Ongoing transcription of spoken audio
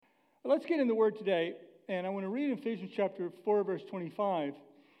Let's get in the Word today, and I want to read Ephesians chapter 4, verse 25.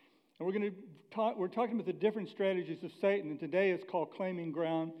 And we're talking about the different strategies of Satan, and today it's called claiming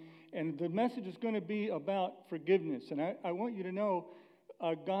ground. And the message is going to be about forgiveness. And I want you to know,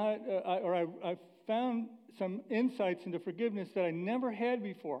 I found some insights into forgiveness that I never had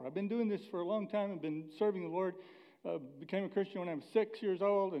before. I've been doing this for a long time. I've been serving the Lord. Became a Christian when I was 6 years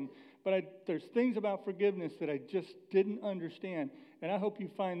old, but there's things about forgiveness that I just didn't understand, and I hope you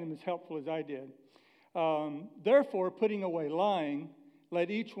find them as helpful as I did. Therefore, putting away lying,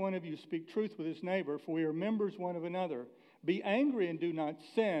 let each one of you speak truth with his neighbor, for we are members one of another. Be angry and do not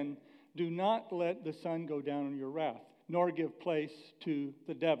sin. Do not let the sun go down on your wrath, nor give place to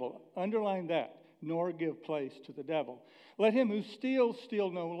the devil. Underline that. Nor give place to the devil. Let him who steals steal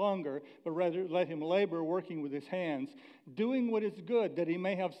no longer, but rather let him labor, working with his hands, doing what is good, that he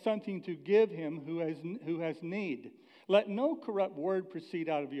may have something to give him who has need. Let no corrupt word proceed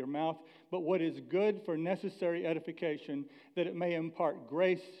out of your mouth, but what is good for necessary edification, that it may impart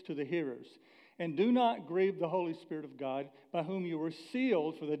grace to the hearers. And do not grieve the Holy Spirit of God, by whom you were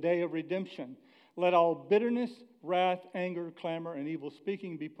sealed for the day of redemption. Let all bitterness, wrath, anger, clamor, and evil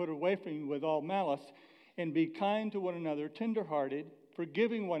speaking be put away from you with all malice, and be kind to one another, tenderhearted,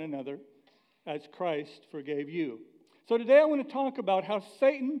 forgiving one another, as Christ forgave you. So today I want to talk about how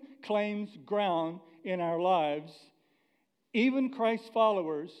Satan claims ground in our lives, even Christ's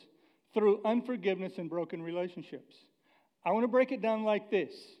followers, through unforgiveness and broken relationships. I want to break it down like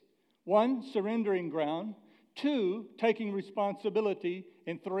this. 1, surrendering ground. 2, taking responsibility.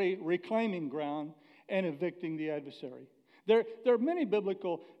 And 3, reclaiming ground and evicting the adversary. There are many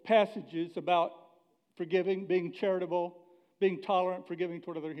biblical passages about forgiving, being charitable, being tolerant, forgiving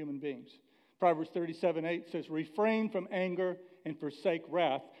toward other human beings. Proverbs 37:8 says, refrain from anger and forsake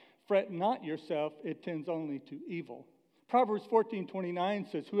wrath. Fret not yourself, it tends only to evil. Proverbs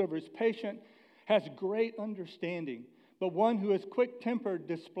 14:29 says, whoever is patient has great understanding, but one who is quick-tempered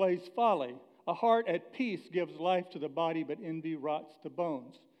displays folly. A heart at peace gives life to the body, but envy rots the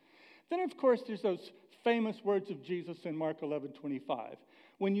bones. Then, of course, there's those famous words of Jesus in Mark 11:25.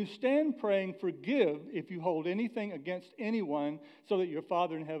 When you stand praying, forgive if you hold anything against anyone, so that your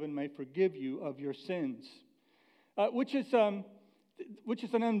Father in heaven may forgive you of your sins. Which is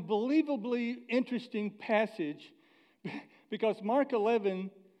an unbelievably interesting passage, because Mark 11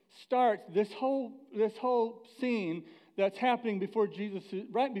 starts this whole scene that's happening before Jesus,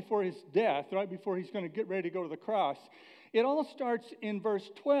 right before his death, right before he's going to get ready to go to the cross. It all starts in verse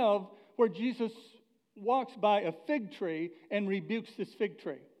 12, where Jesus walks by a fig tree and rebukes this fig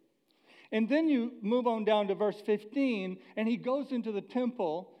tree. And then you move on down to verse 15, and he goes into the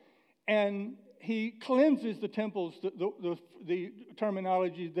temple, and he cleanses the temples, the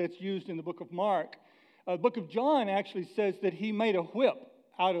terminology that's used in the book of Mark. The book of John actually says that he made a whip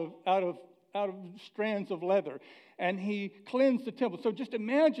out of strands of leather, and he cleansed the temple. So just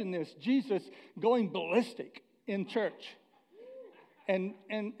imagine this, Jesus going ballistic in church and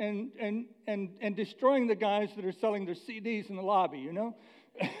destroying the guys that are selling their CDs in the lobby, you know?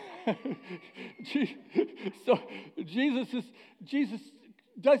 So Jesus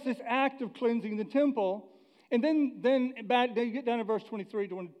does this act of cleansing the temple, and then they get down to verse 23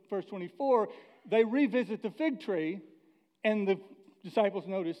 to verse 24, they revisit the fig tree, and the disciples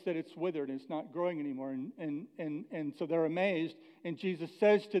notice that it's withered and it's not growing anymore, and so they're amazed. And Jesus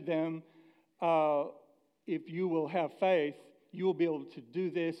says to them, if you will have faith, you will be able to do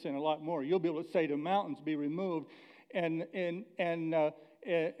this and a lot more. You'll be able to say to mountains, be removed, and it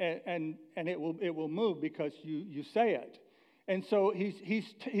will move because you say it. And so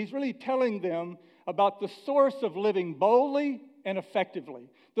he's really telling them about the source of living boldly and effectively.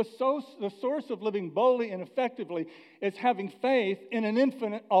 The source of living boldly and effectively is having faith in an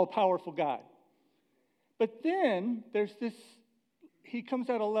infinite, all-powerful God. But then there's this, he comes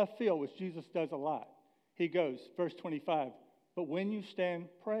out of left field, which Jesus does a lot. He goes, verse 25, but when you stand,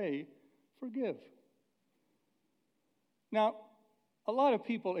 pray, forgive. Now, a lot of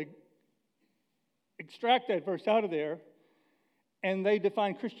people extract that verse out of there, and they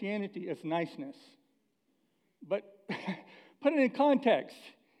define Christianity as niceness. But put it in context.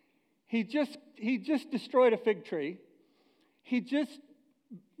 He just destroyed a fig tree. He just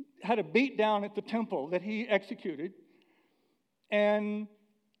had a beat down at the temple that he executed. And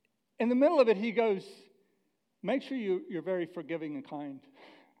in the middle of it, he goes, make sure you're very forgiving and kind.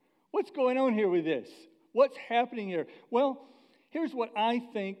 What's going on here with this? What's happening here? Well, here's what I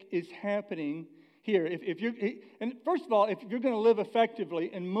think is happening here. And first of all, if you're going to live effectively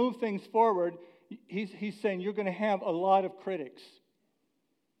and move things forward, he's saying you're going to have a lot of critics.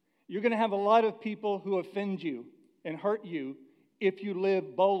 You're going to have a lot of people who offend you and hurt you if you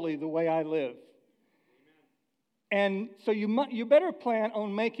live boldly the way I live. And so you better plan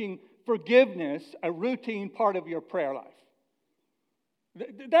on making forgiveness a routine part of your prayer life.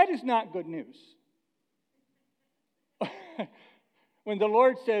 That is not good news. When the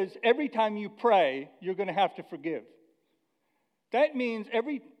Lord says every time you pray, you're going to have to forgive. That means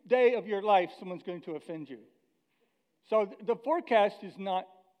every day of your life, someone's going to offend you. So the forecast is not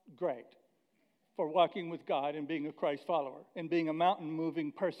great for walking with God and being a Christ follower and being a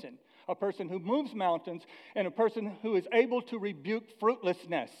mountain-moving person, a person who moves mountains and a person who is able to rebuke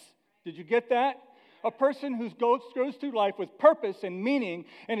fruitlessness. Did you get that? A person who goes through life with purpose and meaning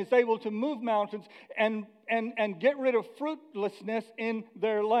and is able to move mountains and get rid of fruitlessness in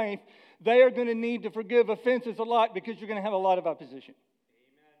their life, they are going to need to forgive offenses a lot because you're going to have a lot of opposition.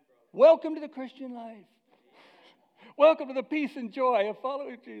 Amen, welcome to the Christian life. Welcome to the peace and joy of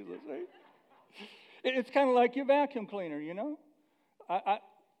following Jesus. Right? It's kind of like your vacuum cleaner, you know.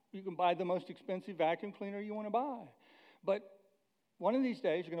 You can buy the most expensive vacuum cleaner you want to buy. But one of these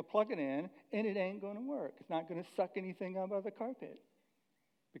days, you're going to plug it in, and it ain't going to work. It's not going to suck anything out of the carpet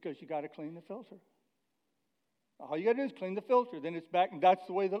because you got to clean the filter. All you got to do is clean the filter. Then it's back. And that's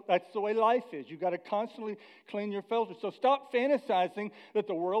the way life is. You got to constantly clean your filter. So stop fantasizing that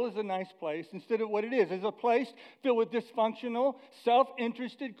the world is a nice place instead of what it is. It's a place filled with dysfunctional,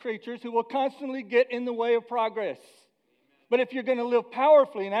 self-interested creatures who will constantly get in the way of progress. But if you're going to live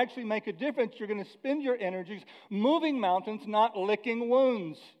powerfully and actually make a difference, you're going to spend your energies moving mountains, not licking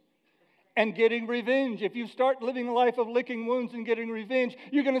wounds and getting revenge. If you start living a life of licking wounds and getting revenge,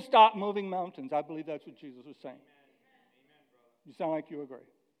 you're going to stop moving mountains. I believe that's what Jesus was saying. You sound like you agree.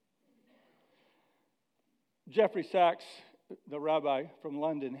 Jeffrey Sachs, the rabbi from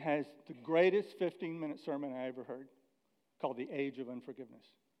London, has the greatest 15-minute sermon I ever heard called The Age of Unforgiveness,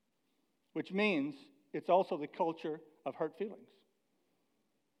 which means it's also the culture of hurt feelings.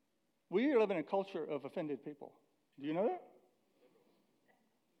 We live in a culture of offended people. Do you know that?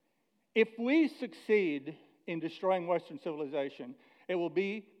 If we succeed in destroying Western civilization, it will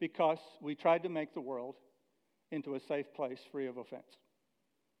be because we tried to make the world into a safe place free of offense.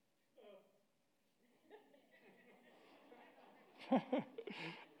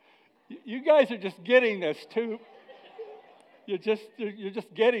 You guys are just getting this too. You're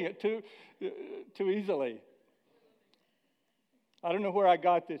just getting it too easily. I don't know where I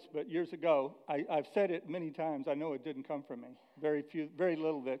got this, but years ago, I've said it many times. I know it didn't come from me. Very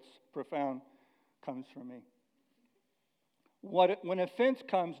little that's profound comes from me. When offense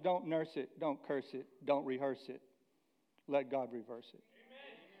comes, don't nurse it, don't curse it, don't rehearse it. Let God reverse it.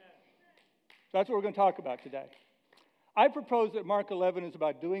 Amen. That's what we're going to talk about today. I propose that Mark 11 is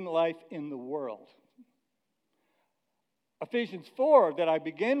about doing life in the world. Ephesians 4 that I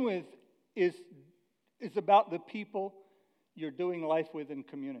begin with is about the people you're doing life with in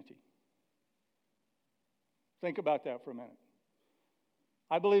community. Think about that for a minute.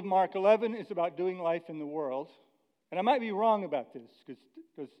 I believe Mark 11 is about doing life in the world. And I might be wrong about this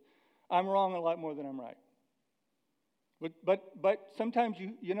because I'm wrong a lot more than I'm right. But sometimes,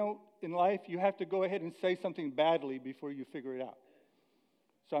 you know, in life, you have to go ahead and say something badly before you figure it out.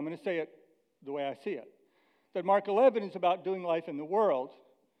 So I'm going to say it the way I see it. That Mark 11 is about doing life in the world.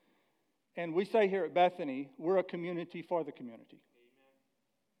 And we say here at Bethany, we're a community for the community.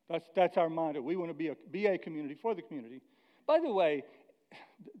 That's our motto. We want to be a community for the community. By the way,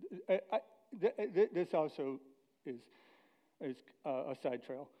 this also is a side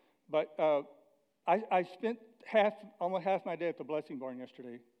trail. But I spent almost half my day at the Blessing Barn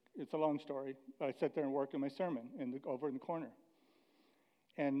yesterday. It's a long story, but I sat there and worked on my sermon over in the corner.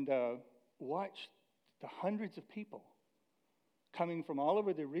 And watched the hundreds of people coming from all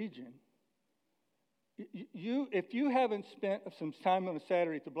over the region. If you haven't spent some time on a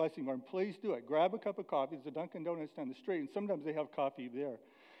Saturday at the Blessing Barn, please do it. Grab a cup of coffee. There's a Dunkin' Donuts down the street, and sometimes they have coffee there.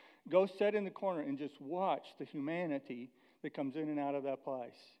 Go sit in the corner and just watch the humanity that comes in and out of that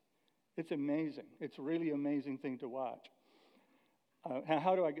place. It's amazing. It's a really amazing thing to watch.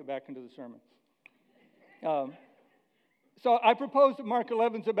 How do I get back into the sermon? So I propose that Mark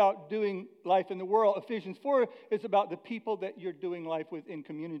 11 is about doing life in the world. Ephesians 4 is about the people that you're doing life with in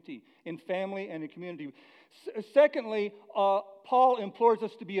community, in family and in community. Secondly, Paul implores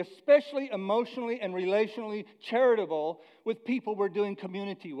us to be especially emotionally and relationally charitable with people we're doing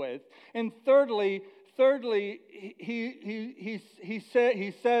community with. And thirdly, he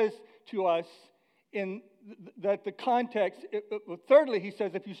says to us in that the context, thirdly, he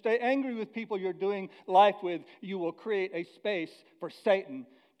says, if you stay angry with people you're doing life with, you will create a space for Satan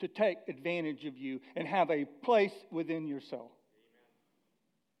to take advantage of you and have a place within your soul.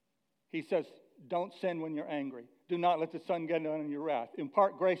 He says, don't sin when you're angry. Do not let the sun get down on your wrath.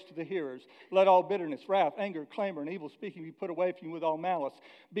 Impart grace to the hearers. Let all bitterness, wrath, anger, clamor, and evil speaking be put away from you with all malice.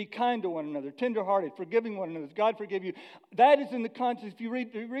 Be kind to one another, tenderhearted, forgiving one another, as God forgive you. That is in the context. If you read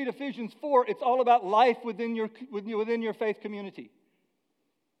Ephesians 4, it's all about life within your faith community.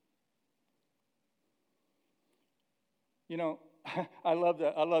 You know, I love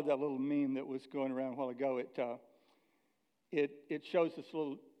that little meme that was going around a while ago. It shows this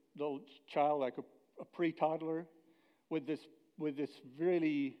little child, like a pre-toddler, with this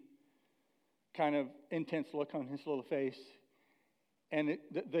really kind of intense look on his little face. And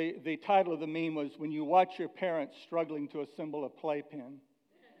the title of the meme was, "When you watch your parents struggling to assemble a playpen."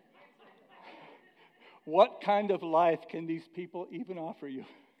 What kind of life can these people even offer you?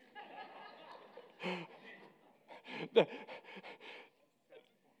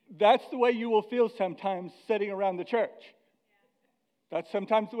 That's the way you will feel sometimes sitting around the church. That's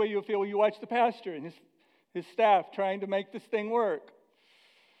sometimes the way you'll feel when you watch the pastor and his staff trying to make this thing work.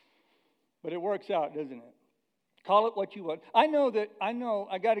 But it works out, doesn't it? Call it what you want. I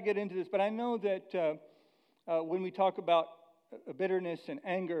got to get into this, but I know that when we talk about bitterness and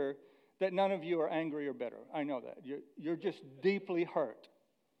anger, that none of you are angry or bitter. I know that. You're just deeply hurt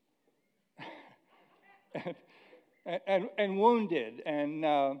and wounded, and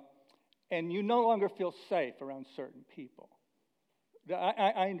you no longer feel safe around certain people.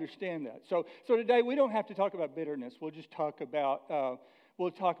 I understand that. So today we don't have to talk about bitterness. We'll just talk about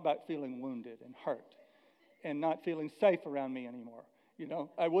feeling wounded and hurt, and not feeling safe around me anymore. You know,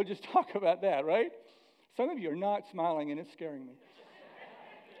 I will just talk about that, right? Some of you are not smiling, and it's scaring me.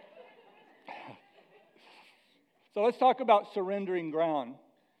 So let's talk about surrendering ground.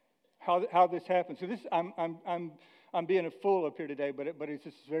 How this happens. So this, I'm being a fool up here today, but it's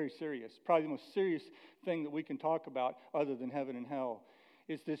just very serious. Probably the most serious thing that we can talk about, other than heaven and hell,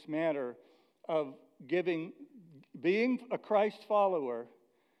 is this matter of being a Christ follower,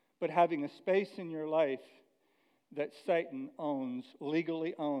 but having a space in your life that Satan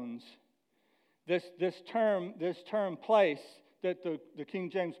legally owns. This term place that the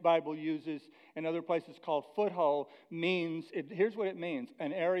King James Bible uses and other places called foothold means, here's what it means: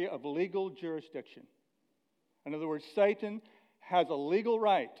 an area of legal jurisdiction. In other words, Satan has a legal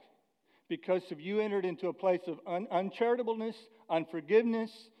right, because if you entered into a place of uncharitableness,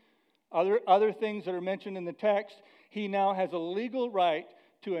 unforgiveness, other things that are mentioned in the text, he now has a legal right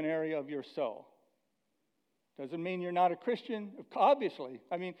to an area of your soul. Doesn't mean you're not a Christian, obviously.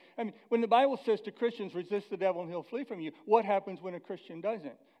 I mean, when the Bible says to Christians, resist the devil and he'll flee from you, what happens when a Christian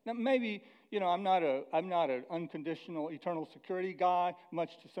doesn't? Now, maybe, I'm not an unconditional eternal security guy, much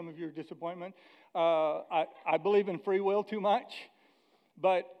to some of your disappointment. I believe in free will too much,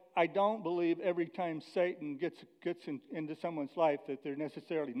 but I don't believe every time Satan gets into someone's life that they're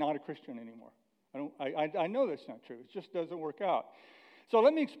necessarily not a Christian anymore. I know that's not true. It just doesn't work out. So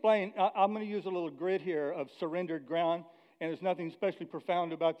let me explain. I'm going to use a little grid here of surrendered ground, and there's nothing especially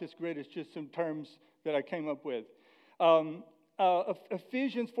profound about this grid. It's just some terms that I came up with.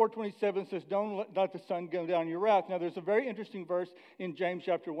 Ephesians 4:27 says, "Don't let the sun go down your wrath." Now, there's a very interesting verse in James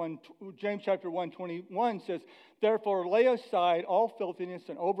chapter 1. James chapter 1:21 says, "Therefore lay aside all filthiness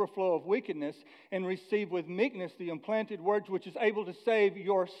and overflow of wickedness, and receive with meekness the implanted word which is able to save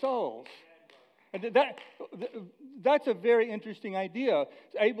your souls." And that's a very interesting idea.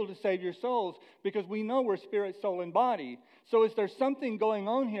 It's able to save your souls, because we know we're spirit, soul, and body. So is there something going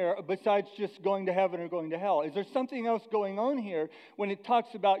on here besides just going to heaven or going to hell? Is there something else going on here when it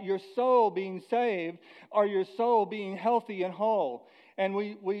talks about your soul being saved, or your soul being healthy and whole? And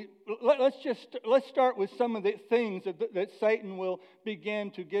let's start with some of the things that Satan will begin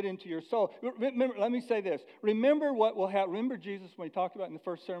to get into your soul. Remember, let me say this. Remember what will happen. Remember Jesus, when he talked about in the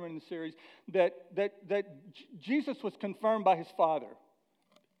first sermon in the series, that Jesus was confirmed by his Father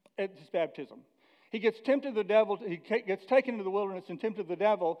at his baptism. He gets tempted the devil. He gets taken into the wilderness and tempted the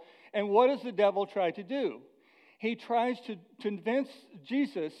devil. And what does the devil try to do? He tries to convince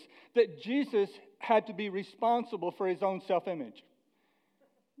Jesus that Jesus had to be responsible for his own self-image.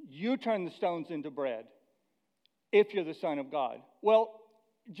 You turn the stones into bread if you're the Son of God. Well,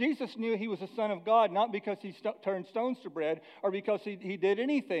 Jesus knew he was the Son of God, not because he turned stones to bread or because he did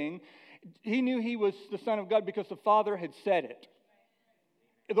anything. He knew he was the Son of God because the Father had said it.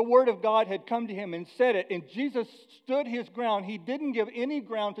 The Word of God had come to him and said it, and Jesus stood his ground. He didn't give any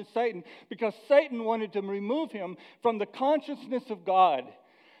ground to Satan, because Satan wanted to remove him from the consciousness of God.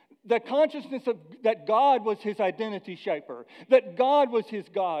 The consciousness that God was his identity shaper, that God was his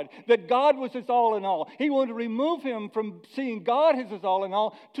God, that God was his all in all. He wanted to remove him from seeing God as his all in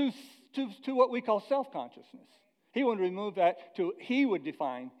all to what we call self-consciousness. He would remove that to, he would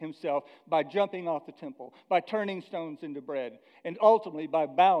define himself by jumping off the temple, by turning stones into bread, and ultimately by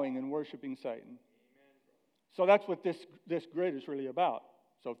bowing and worshiping Satan. So that's what this grid is really about.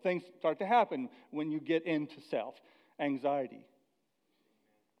 So things start to happen when you get into self. Anxiety,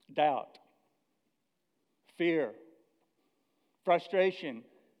 doubt, fear, frustration,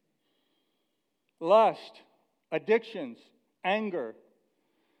 lust, addictions, anger,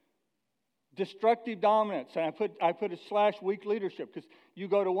 destructive dominance. And I put a / weak leadership, because you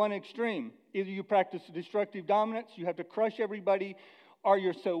go to one extreme. Either you practice destructive dominance, you have to crush everybody, or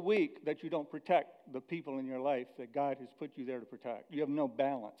you're so weak that you don't protect the people in your life that God has put you there to protect. You have no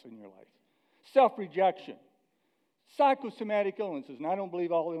balance in your life. Self-rejection. Psychosomatic illnesses. And I don't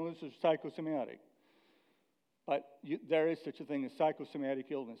believe all illnesses are psychosomatic. But there is such a thing as psychosomatic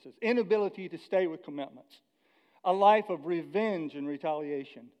illnesses. Inability to stay with commitments. A life of revenge and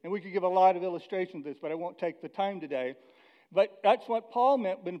retaliation. And we could give a lot of illustrations of this, but I won't take the time today. But that's what Paul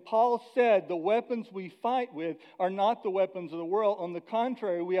meant when Paul said the weapons we fight with are not the weapons of the world. On the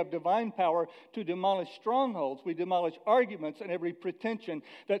contrary, we have divine power to demolish strongholds. We demolish arguments and every pretension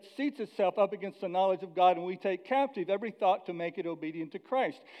that seats itself up against the knowledge of God, and we take captive every thought to make it obedient to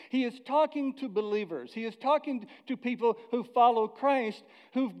Christ. He is talking to believers. He is talking to people who follow Christ,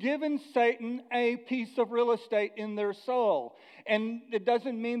 who've given Satan a piece of real estate in their soul. And it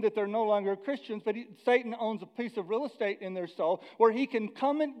doesn't mean that they're no longer Christians, but Satan owns a piece of real estate in their soul where he can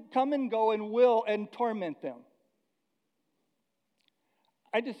come and go and will and torment them.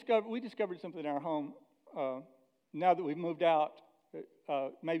 We discovered something in our home now that we've moved out.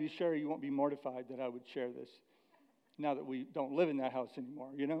 Maybe, Sherry, you won't be mortified that I would share this now that we don't live in that house anymore,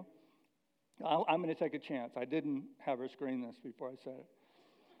 you know? I'm going to take a chance. I didn't have her screen this before I said it.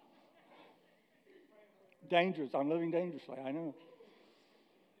 Dangerous. I'm living dangerously, I know.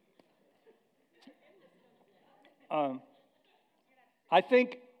 I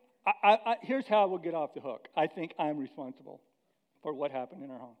think, here's how we'll get off the hook. I think I'm responsible for what happened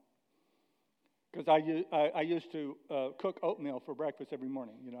in our home. Because I used to cook oatmeal for breakfast every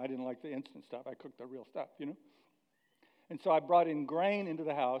morning. You know, I didn't like the instant stuff. I cooked the real stuff, you know. And so I brought in grain into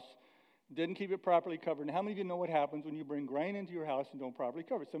the house, didn't keep it properly covered. And how many of you know what happens when you bring grain into your house and don't properly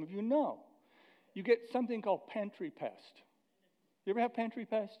cover it? Some of you know. You get something called pantry pest. You ever have pantry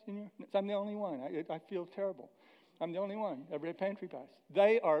pest in your? I'm the only one. I feel terrible. I'm the only one. Ever had pantry pest?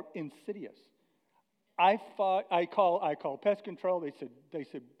 They are insidious. I call pest control. They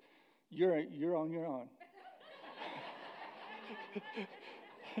said, you're on your own.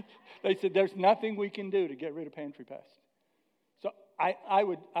 They said there's nothing we can do to get rid of pantry pest. So I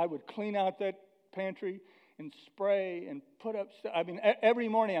would clean out that pantry and spray and put up stuff. I mean, every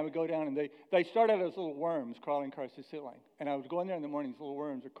morning I would go down, and they start out as little worms crawling across the ceiling. And I would go in there in the morning, these little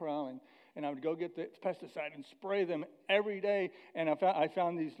worms are crawling, and I would go get the pesticide and spray them every day. And I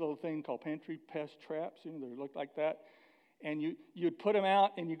found these little things called pantry pest traps. You know, they look like that. And you'd put them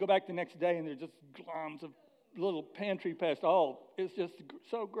out, and you go back the next day, and they're just globs of little pantry pests. Oh, it's just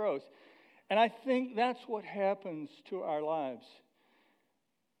so gross. And I think that's what happens to our lives.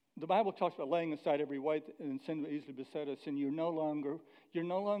 The Bible talks about laying aside every weight and sin that easily beset us, and you no longer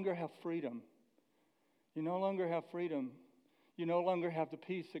have freedom. You no longer have freedom. You no longer have the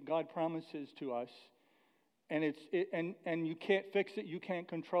peace that God promises to us, and you can't fix it. You can't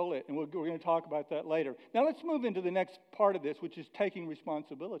control it, and we're going to talk about that later. Now let's move into the next part of this, which is taking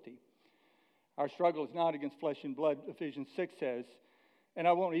responsibility. Our struggle is not against flesh and blood, Ephesians 6 says. And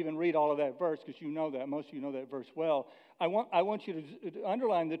I won't even read all of that verse because you know that. Most of you know that verse well. I want you to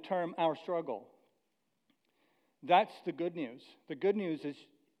underline the term our struggle. That's the good news. The good news is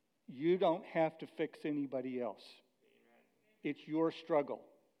you don't have to fix anybody else. It's your struggle.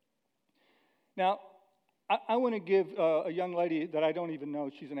 Now, I want to give a young lady that I don't even know,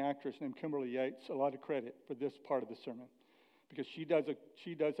 she's an actress named Kimberly Yates, a lot of credit for this part of the sermon. Because she does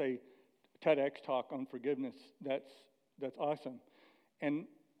a TEDx talk on forgiveness that's awesome. And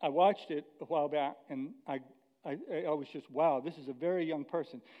I watched it a while back, and I was just, wow, this is a very young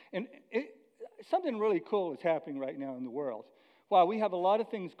person. And something really cool is happening right now in the world. While we have a lot of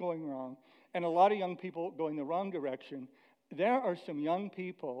things going wrong, and a lot of young people going the wrong direction, there are some young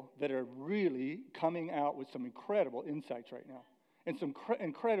people that are really coming out with some incredible insights right now. And some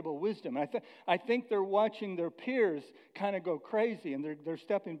incredible wisdom. I think they're watching their peers kind of go crazy, and they're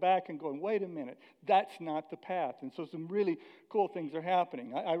stepping back and going, wait a minute, that's not the path. And so some really cool things are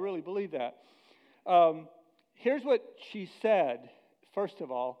happening. I really believe that. Here's what she said. First of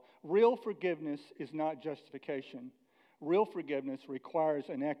all, real forgiveness is not justification. Real forgiveness requires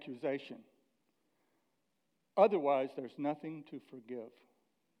an accusation. Otherwise, there's nothing to forgive.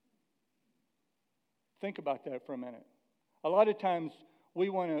 Think about that for a minute. A lot of times we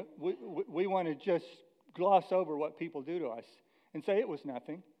want to just gloss over what people do to us and say it was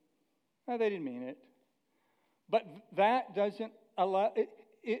nothing. No, they didn't mean it. But that doesn't allow.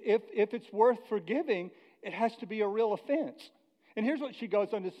 If it's worth forgiving, it has to be a real offense. And here's what she goes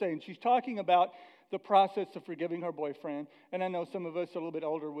on to say. And she's talking about the process of forgiving her boyfriend. And I know some of us a little bit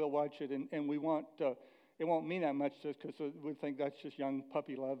older will watch it, and we won't. It won't mean that much to us because we think that's just young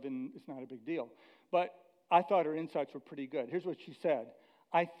puppy love, and it's not a big deal. But I thought her insights were pretty good. Here's what she said.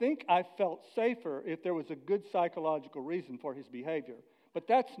 I think I felt safer if there was a good psychological reason for his behavior. But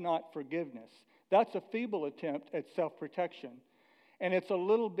that's not forgiveness. That's a feeble attempt at self-protection. And it's a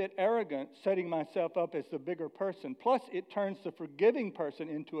little bit arrogant, setting myself up as the bigger person. Plus, it turns the forgiving person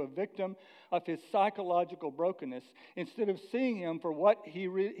into a victim of his psychological brokenness instead of seeing him for what he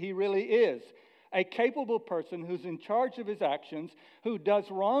really is. A capable person who's in charge of his actions, who does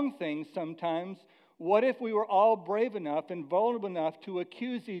wrong things sometimes. What if we were all brave enough and vulnerable enough to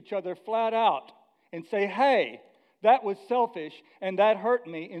accuse each other flat out and say, hey, that was selfish and that hurt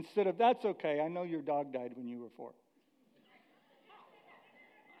me, instead of, that's okay, I know your dog died when you were 4.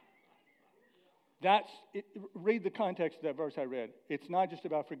 Read the context of that verse I read. It's not just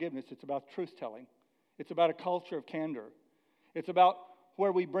about forgiveness, it's about truth-telling. It's about a culture of candor. It's about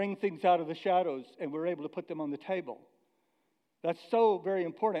where we bring things out of the shadows and we're able to put them on the table. That's so very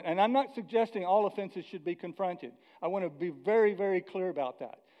important. And I'm not suggesting all offenses should be confronted. I want to be very, very clear about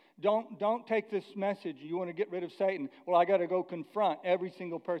that. Don't take this message, you want to get rid of Satan. Well, I got to go confront every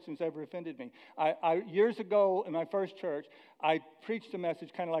single person who's ever offended me. I years ago in my first church, I preached a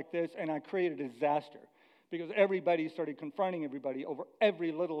message kind of like this, and I created a disaster because everybody started confronting everybody over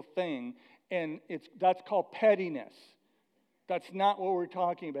every little thing, and that's called pettiness. That's not what we're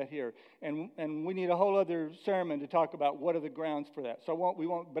talking about here. And we need a whole other sermon to talk about what are the grounds for that. So we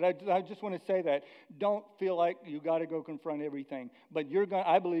won't. But I just want to say that don't feel like you got to go confront everything. But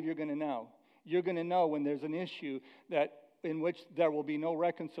I believe you're going to know. You're going to know when there's an issue in which there will be no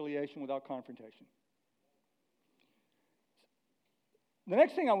reconciliation without confrontation. The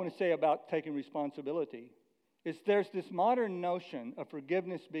next thing I want to say about taking responsibility is there's this modern notion of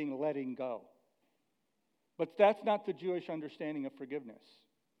forgiveness being letting go. But that's not the Jewish understanding of forgiveness.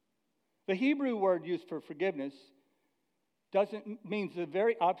 The Hebrew word used for forgiveness means the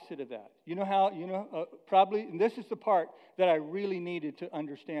very opposite of that. Probably, and this is the part that I really needed to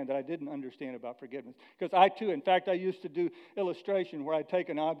understand, that I didn't understand about forgiveness. Because I used to do illustration where I'd take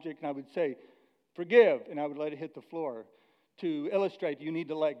an object and I would say, forgive, and I would let it hit the floor to illustrate you need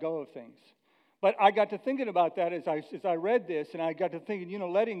to let go of things. But I got to thinking about that as I read this, and I got to thinking,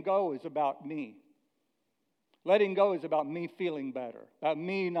 letting go is about me. Letting go is about me feeling better, about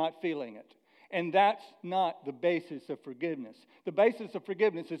me not feeling it. And that's not the basis of forgiveness. The basis of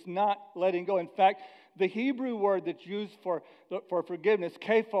forgiveness is not letting go. In fact, the Hebrew word that's used for forgiveness,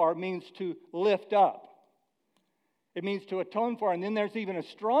 kephar, means to lift up. It means to atone for. And then there's even a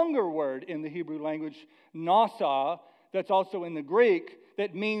stronger word in the Hebrew language, nasa, that's also in the Greek,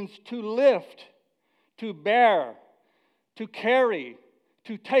 that means to lift, to bear, to carry,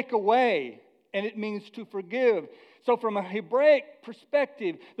 to take away. And it means to forgive. So from a Hebraic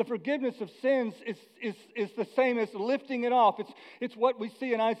perspective, the forgiveness of sins is the same as lifting it off. It's what we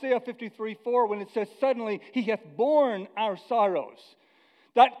see in Isaiah 53:4 when it says, suddenly he hath borne our sorrows.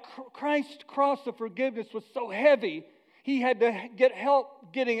 That Christ's cross of forgiveness was so heavy, he had to get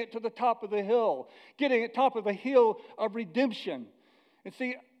help getting it to the top of the hill, getting it top of the hill of redemption. And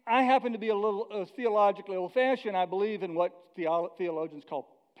see, I happen to be a little theologically old-fashioned. I believe in what theologians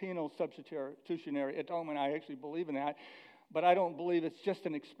call penal substitutionary atonement. I actually believe in that, but I don't believe it's just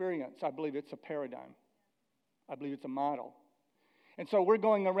an experience. I believe it's a paradigm. I believe it's a model. And so we're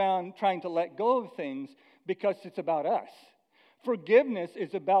going around trying to let go of things because it's about us. Forgiveness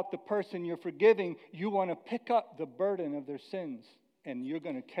is about the person you're forgiving. You want to pick up the burden of their sins, and you're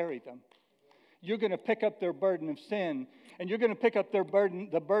going to carry them. You're going to pick up their burden of sin, and you're going to pick up the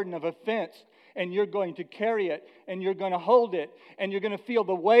burden of offense, and you're going to carry it, and you're going to hold it, and you're going to feel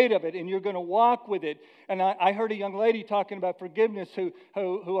the weight of it, and you're going to walk with it. And I heard a young lady talking about forgiveness who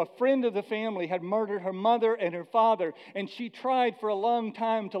a friend of the family had murdered her mother and her father, and she tried for a long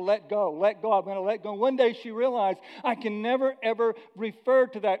time to let go. I'm going to let go. One day she realized, I can never, ever refer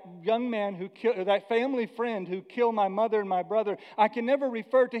to that young man that family friend who killed my mother and my brother. I can never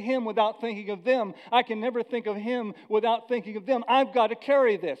refer to him without thinking of them. I can never think of him without thinking of them. I've got to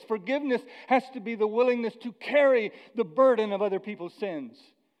carry this. Forgiveness has to be the willingness to carry the burden of other people's sins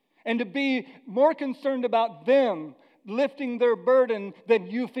and to be more concerned about them lifting their burden than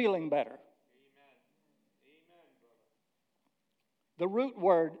you feeling better. Amen. The root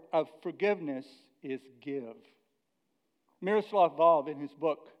word of forgiveness is give. Miroslav Volf, in his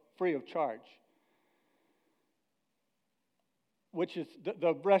book, Free of Charge, which is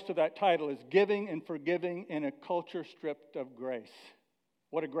the rest of that title is Giving and Forgiving in a Culture Stripped of Grace.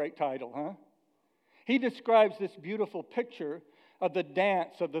 What a great title, huh? He describes this beautiful picture of the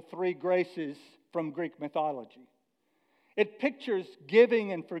dance of the three graces from Greek mythology. It pictures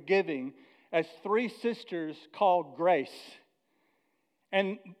giving and forgiving as three sisters called Grace.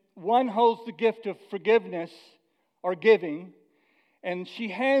 And one holds the gift of forgiveness or giving, and she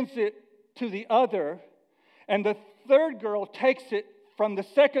hands it to the other, and the third girl takes it from the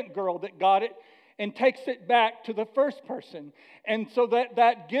second girl that got it and takes it back to the first person. And so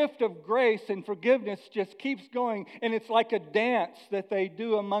that gift of grace and forgiveness just keeps going. And it's like a dance that they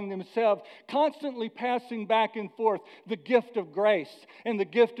do among themselves, constantly passing back and forth the gift of grace and the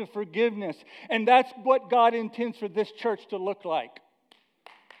gift of forgiveness. And that's what God intends for this church to look like.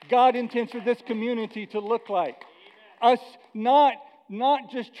 God intends for this community to look like. Us not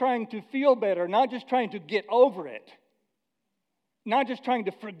just trying to feel better, not just trying to get over it, not just trying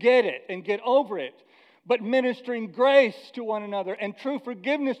to forget it and get over it, but ministering grace to one another and true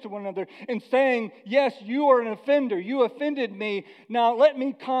forgiveness to one another and saying, yes, you are an offender. You offended me. Now let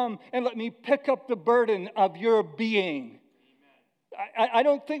me come and let me pick up the burden of your being. I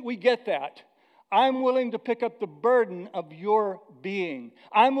don't think we get that. I'm willing to pick up the burden of your being.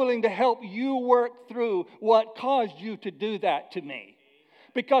 I'm willing to help you work through what caused you to do that to me.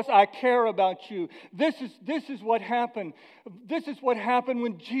 Because I care about you. This is what happened. This is what happened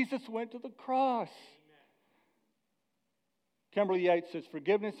when Jesus went to the cross. Kimberly Yates says,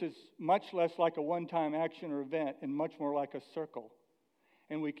 forgiveness is much less like a one-time action or event and much more like a circle.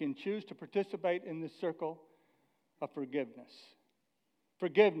 And we can choose to participate in this circle of forgiveness.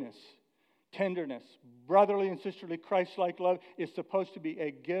 Forgiveness, tenderness, brotherly and sisterly Christ-like love is supposed to be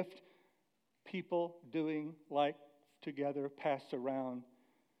a gift people doing life together, pass around,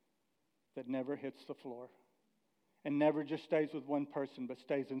 that never hits the floor and never just stays with one person, but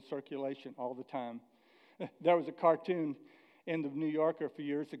stays in circulation all the time. There was a cartoon in the New Yorker a few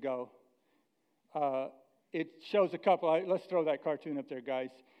years ago. It shows a couple. Let's throw that cartoon up there, guys.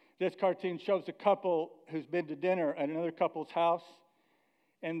 This cartoon shows a couple who's been to dinner at another couple's house.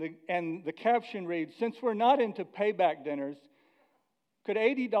 And the caption reads, since we're not into payback dinners, could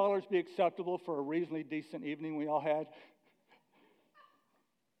 $80 be acceptable for a reasonably decent evening we all had?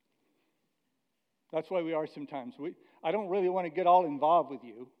 That's why we are sometimes. I don't really want to get all involved with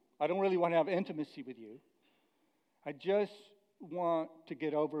you. I don't really want to have intimacy with you. I just want to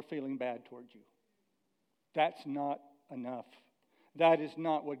get over feeling bad towards you. That's not enough. That is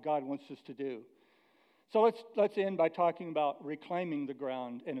not what God wants us to do. So let's end by talking about reclaiming the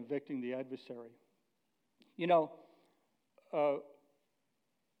ground and evicting the adversary. You know,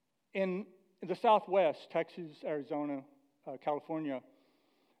 in the Southwest, Texas, Arizona, California,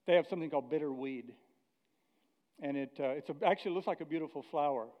 they have something called bitter weed. And it actually looks like a beautiful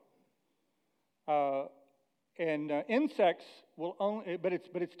flower. Insects will only, but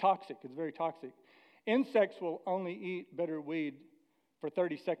it's toxic. It's very toxic. Insects will only eat bitter weed for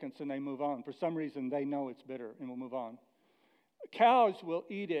 30 seconds and they move on. For some reason, they know it's bitter and will move on. Cows will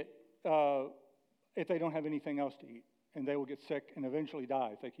eat it if they don't have anything else to eat. And they will get sick and eventually die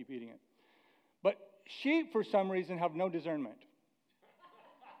if they keep eating it. But sheep, for some reason, have no discernment.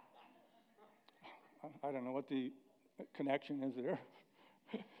 I don't know what the connection is there.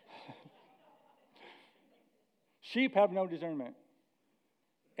 Sheep have no discernment.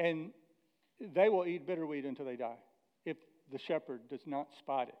 And they will eat bitter weed until they die if the shepherd does not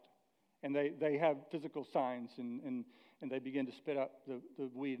spot it. And they have physical signs and they begin to spit up the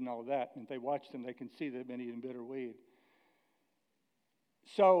weed and all of that. And if they watch them, they can see they've been eating bitter weed.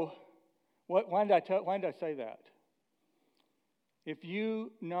 So why did I say that? If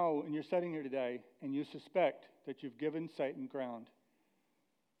you know, and you're sitting here today, and you suspect that you've given Satan ground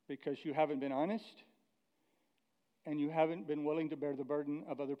because you haven't been honest and you haven't been willing to bear the burden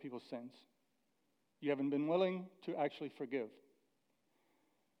of other people's sins, you haven't been willing to actually forgive,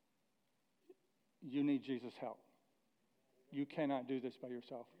 you need Jesus' help. You cannot do this by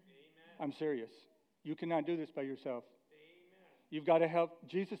yourself. Amen. I'm serious. You cannot do this by yourself. Amen. You've got to help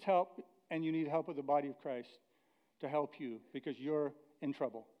Jesus help, and you need help with the body of Christ to help you because you're in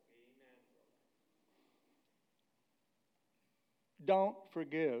trouble. Amen. Don't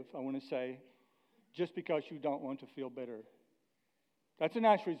forgive, I want to say, just because you don't want to feel bitter. That's a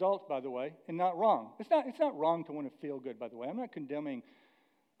nice result, by the way, and not wrong. It's not wrong to want to feel good, by the way. I'm not condemning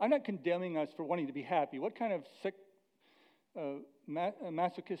us for wanting to be happy. What kind of sick,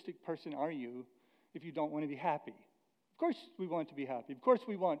 masochistic person are you if you don't want to be happy? Of course we want to be happy. Of course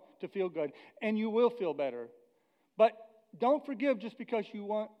we want to feel good. And you will feel better. But don't forgive just because you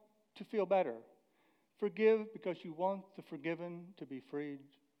want to feel better. Forgive because you want the forgiven to be freed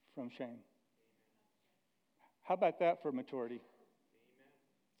from shame. How about that for maturity?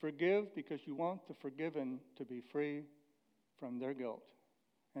 Forgive because you want the forgiven to be free from their guilt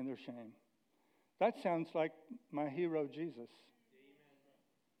and their shame. That sounds like my hero, Jesus.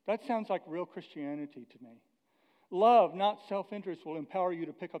 That sounds like real Christianity to me. Love, not self-interest, will empower you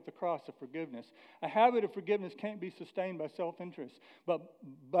to pick up the cross of forgiveness. A habit of forgiveness can't be sustained by self-interest, but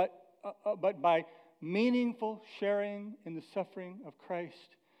by meaningful sharing in the suffering of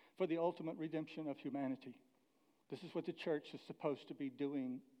Christ for the ultimate redemption of humanity. This is what the church is supposed to be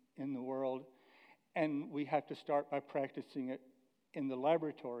doing in the world, and we have to start by practicing it in the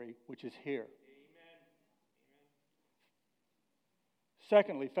laboratory, which is here. Amen.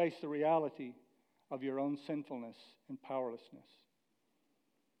 Secondly, face the reality of your own sinfulness and powerlessness.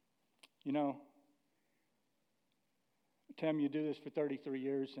 You know, Tim, you do this for 33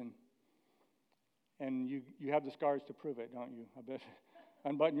 years, and you have the scars to prove it, don't you? I bet.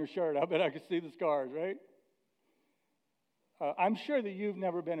 Unbutton your shirt. I bet I could see the scars, right? I'm sure that you've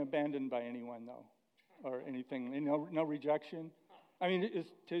never been abandoned by anyone, though, or anything. No rejection. I mean,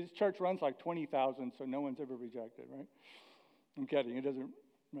 his church runs like 20,000, so no one's ever rejected, right? I'm kidding. It doesn't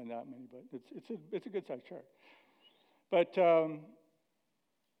run that many, but it's a good-sized church. But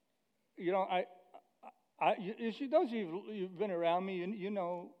you know, those of you who've been around me, you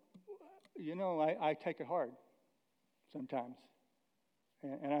know, I take it hard sometimes,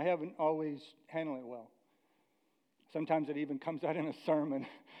 and I haven't always handled it well. Sometimes it even comes out in a sermon.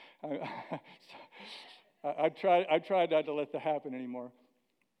 I've tried not to let that happen anymore.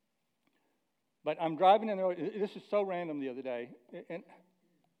 But I'm driving in the road. This is so random the other day, and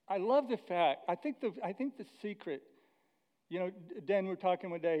I love the fact. I think the secret. You know, Dan, we were talking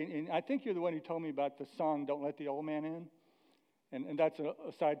one day, and I think you're the one who told me about the song "Don't Let the Old Man In," and that's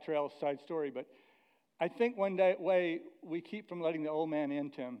a side story. But I think one way we keep from letting the old man in,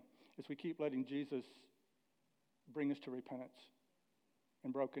 Tim, is we keep letting Jesus bring us to repentance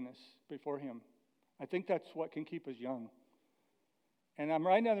and brokenness before Him. I think that's what can keep us young. And I'm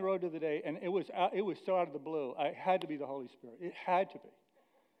riding down the road the other day, and it was so out of the blue. It had to be the Holy Spirit. It had to be.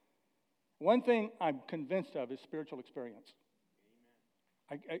 One thing I'm convinced of is spiritual experience.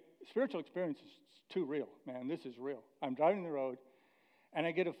 Spiritual experience is too real, man. This is real. I'm driving the road, and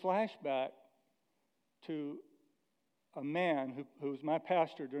I get a flashback to a man who was my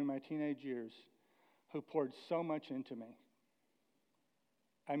pastor during my teenage years, who poured so much into me.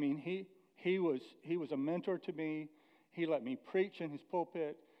 I mean, he was a mentor to me. He let me preach in his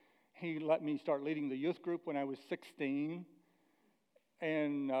pulpit. He let me start leading the youth group when I was 16.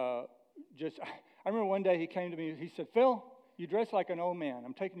 And I remember one day he came to me. He said, "Phil, you dress like an old man.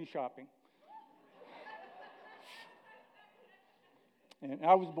 I'm taking you shopping." And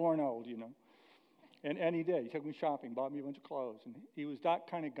I was born old, you know. And he did. He took me shopping, bought me a bunch of clothes. And he was that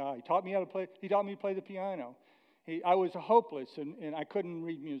kind of guy. He taught me to play the piano. I was hopeless, and I couldn't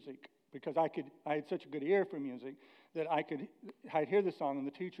read music because I had such a good ear for music that I'd hear the song, and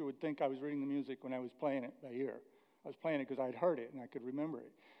the teacher would think I was reading the music when I was playing it by ear. I was playing it because I'd heard it, and I could remember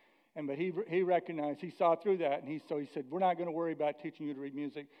it. But he recognized, he saw through that, and so he said, "We're not going to worry about teaching you to read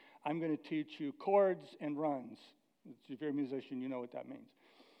music. I'm going to teach you chords and runs." If you're a musician, you know what that means.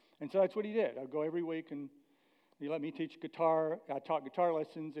 And so that's what he did. I'd go every week, and he let me teach guitar. I taught guitar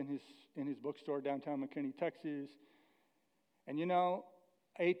lessons in his bookstore downtown McKinney, Texas. And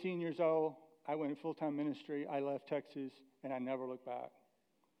 18 years old, I went in full-time ministry. I left Texas, and I never looked back.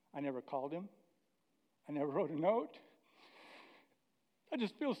 I never called him. I never wrote a note. I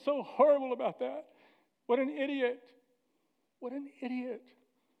just feel so horrible about that. What an idiot. What an idiot.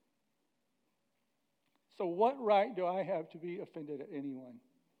 So what right do I have to be offended at anyone?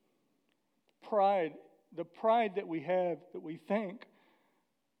 Pride, the pride that we have, that we think,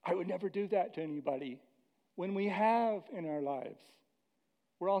 I would never do that to anybody, when we have in our lives.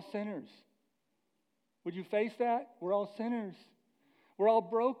 We're all sinners. Would you face that? We're all sinners. We're all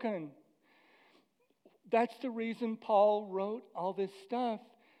broken. That's the reason Paul wrote all this stuff.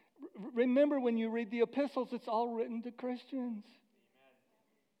 Remember, when you read the epistles, it's all written to Christians.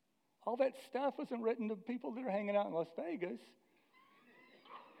 All that stuff wasn't written to people that are hanging out in Las Vegas.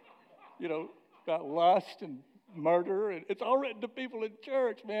 About lust and murder. And it's all written to people in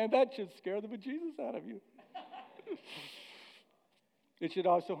church, man. That should scare the bejesus out of you. It should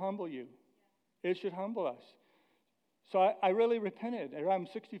also humble you. It should humble us. So I really repented. I'm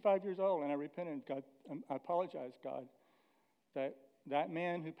 65 years old, and I repented. God, I apologize, God, that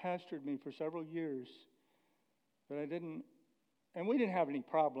man who pastored me for several years, that I didn't, and we didn't have any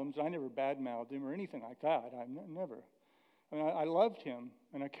problems. I never badmouthed him or anything like that. Never. I mean, I loved him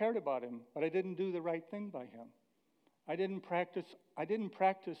and I cared about him, but I didn't do the right thing by him. I didn't practice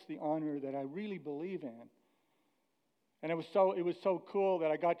the honor that I really believe in. And it was so cool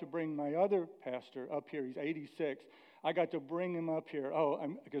that I got to bring my other pastor up here. He's 86. I got to bring him up here.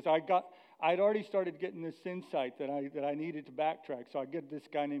 Because I'd already started getting this insight that I needed to backtrack. So I get this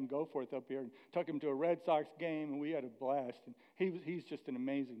guy named Goforth up here and took him to a Red Sox game, and we had a blast. And he's just an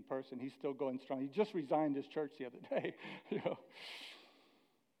amazing person. He's still going strong. He just resigned his church the other day.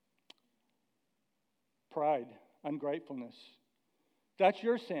 Pride, ungratefulness. That's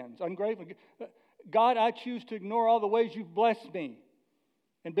your sins. Ungrateful. God, I choose to ignore all the ways you've blessed me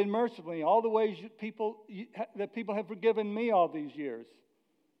and been merciful to me, all the ways that people have forgiven me all these years.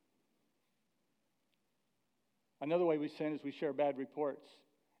 Another way we sin is we share bad reports,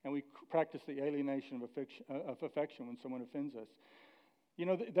 and we practice the alienation of affection when someone offends us.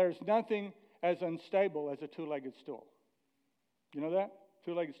 There's nothing as unstable as a two-legged stool. You know that?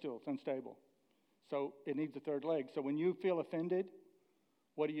 Two-legged stool, it's unstable. So it needs a third leg. So when you feel offended,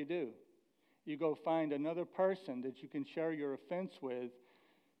 what do? You go find another person that you can share your offense with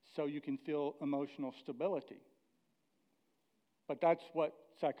so you can feel emotional stability. But that's what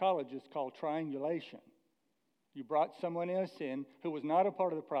psychologists call triangulation. You brought someone else in who was not a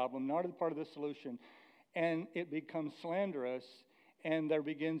part of the problem, not a part of the solution, and it becomes slanderous, and there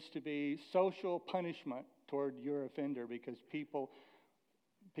begins to be social punishment toward your offender because people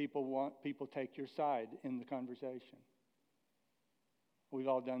take your side in the conversation. We've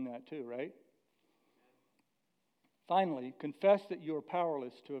all done that too, right? Finally, confess that you are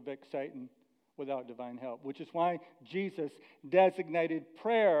powerless to evict Satan without divine help, which is why Jesus designated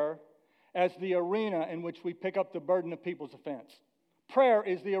prayer as the arena in which we pick up the burden of people's offense. Prayer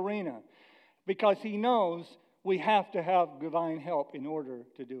is the arena because he knows we have to have divine help in order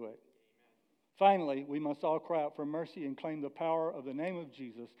to do it. Finally, we must all cry out for mercy and claim the power of the name of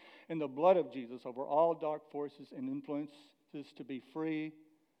Jesus and the blood of Jesus over all dark forces and influences to be free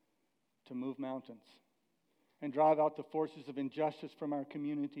to move mountains and drive out the forces of injustice from our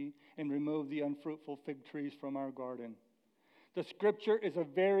community and remove the unfruitful fig trees from our garden. The Scripture is a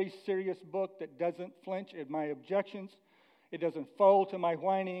very serious book that doesn't flinch at my objections. It doesn't fold to my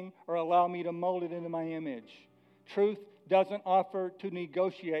whining or allow me to mold it into my image. Truth doesn't offer to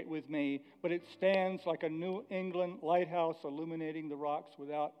negotiate with me, but it stands like a New England lighthouse illuminating the rocks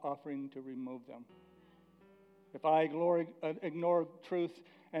without offering to remove them. If I ignore truth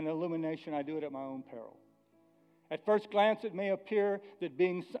and illumination, I do it at my own peril. At first glance, it may appear that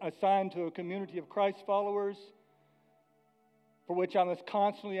being assigned to a community of Christ followers, for which I must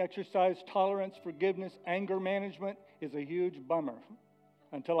constantly exercise tolerance, forgiveness, anger management, is a huge bummer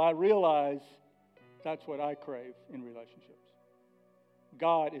until I realize that's what I crave in relationships.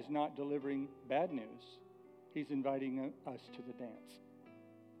 God is not delivering bad news. He's inviting us to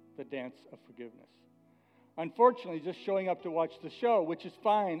the dance of forgiveness. Unfortunately, just showing up to watch the show, which is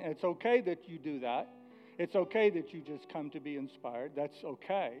fine. It's okay that you do that. It's okay that you just come to be inspired. That's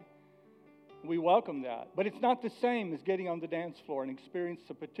okay. We welcome that. But it's not the same as getting on the dance floor and experience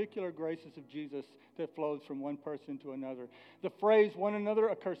the particular graces of Jesus that flows from one person to another. The phrase one another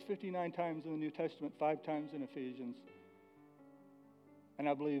occurs 59 times in the New Testament, 5 times in Ephesians. And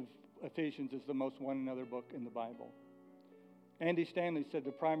I believe Ephesians is the most one another book in the Bible. Andy Stanley said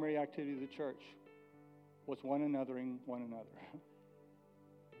the primary activity of the church was one anothering one another.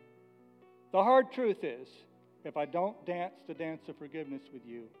 The hard truth is, if I don't dance the dance of forgiveness with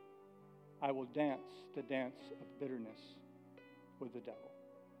you, I will dance the dance of bitterness with the devil.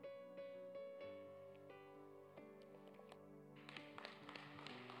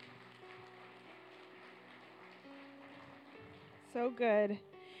 So good.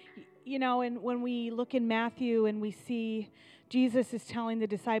 And when we look in Matthew and we see Jesus is telling the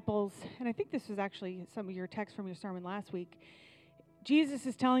disciples, and I think this was actually some of your text from your sermon last week, Jesus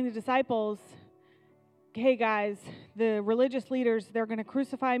is telling the disciples, hey guys, the religious leaders, they're going to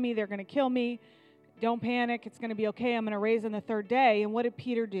crucify me, they're going to kill me. Don't panic, it's going to be okay, I'm going to raise on the third day. And what did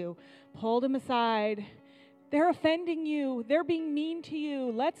Peter do? Pulled him aside. They're offending you. They're being mean to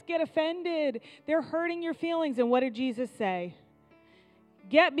you. Let's get offended. They're hurting your feelings. And what did Jesus say?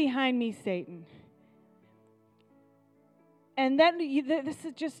 Get behind me, Satan. And then this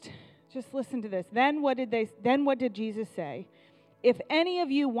is just listen to this. Then what did Jesus say? If any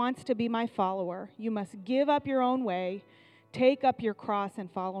of you wants to be my follower, you must give up your own way, take up your cross, and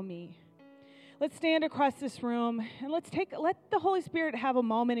follow me. Let's stand across this room and let the Holy Spirit have a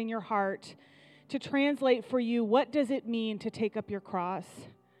moment in your heart to translate for you, what does it mean to take up your cross?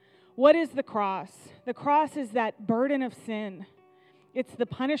 What is the cross? The cross is that burden of sin. It's the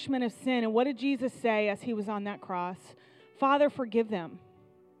punishment of sin. And what did Jesus say as he was on that cross? Father, forgive them.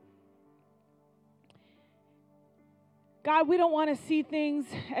 God, we don't want to see things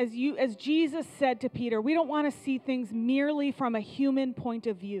as Jesus said to Peter, we don't want to see things merely from a human point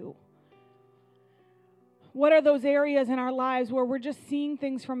of view. What are those areas in our lives where we're just seeing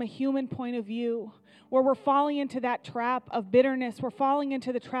things from a human point of view? Where we're falling into that trap of bitterness, we're falling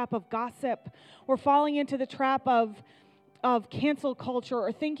into the trap of gossip, we're falling into the trap of cancel culture,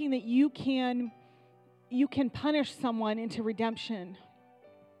 or thinking that you can punish someone into redemption.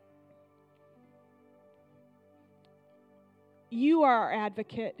 You are our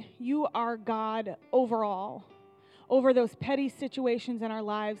advocate. You are God overall, over those petty situations in our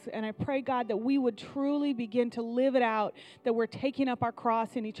lives. And I pray, God, that we would truly begin to live it out, that we're taking up our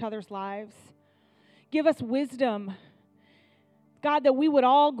cross in each other's lives. Give us wisdom. God, that we would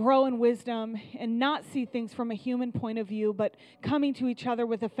all grow in wisdom and not see things from a human point of view, but coming to each other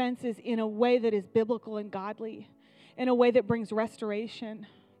with offenses in a way that is biblical and godly, in a way that brings restoration.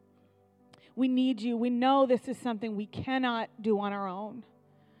 We need you. We know this is something we cannot do on our own.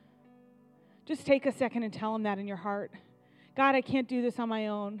 Just take a second and tell him that in your heart. God, I can't do this on my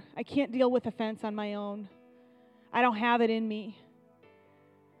own. I can't deal with offense on my own. I don't have it in me.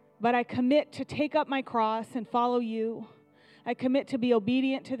 But I commit to take up my cross and follow you. I commit to be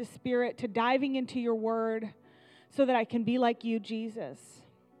obedient to the Spirit, to diving into your word so that I can be like you, Jesus.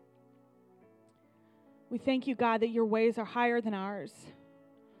 We thank you, God, that your ways are higher than ours.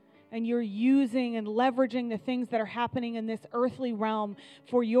 And you're using and leveraging the things that are happening in this earthly realm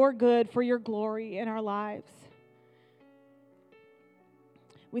for your good, for your glory in our lives.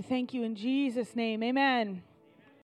 We thank you in Jesus' name. Amen.